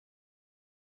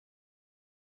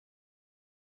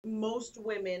Most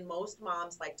women, most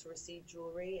moms like to receive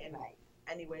jewelry in Right.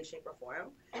 any way, shape, or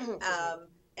form.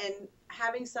 And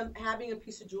having a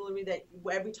piece of jewelry that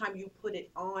every time you put it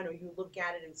on or you look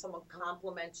at it and someone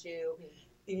compliments you,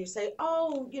 and you say,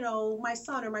 "Oh, my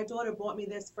son or my daughter bought me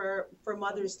this for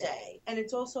Mother's Day," and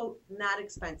it's also not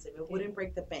expensive. It wouldn't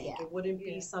break the bank. Yeah. It wouldn't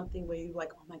be something where you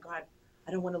like, "Oh my God,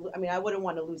 I don't want to." I mean, I wouldn't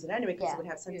want to lose it anyway because it would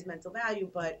have sentimental value.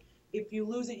 But if you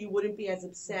lose it, you wouldn't be as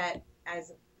upset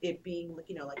as it being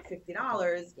like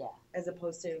 $50 as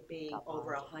opposed to it being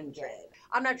over 100.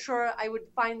 I'm not sure I would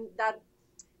find that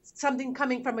something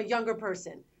coming from a younger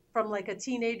person, from like a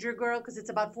teenager girl, because it's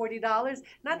about $40.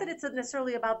 Not that it's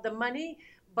necessarily about the money,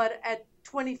 but at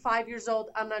 25 years old,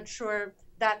 I'm not sure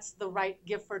that's the right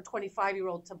gift for a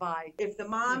 25-year-old to buy. If the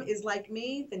mom is like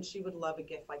me, then she would love a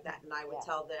gift like that, and I would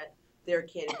tell their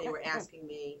kid if they were asking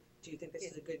me, "Do you think this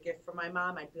is a good gift for my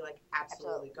mom?" I'd be like,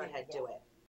 "Absolutely, go ahead, do it."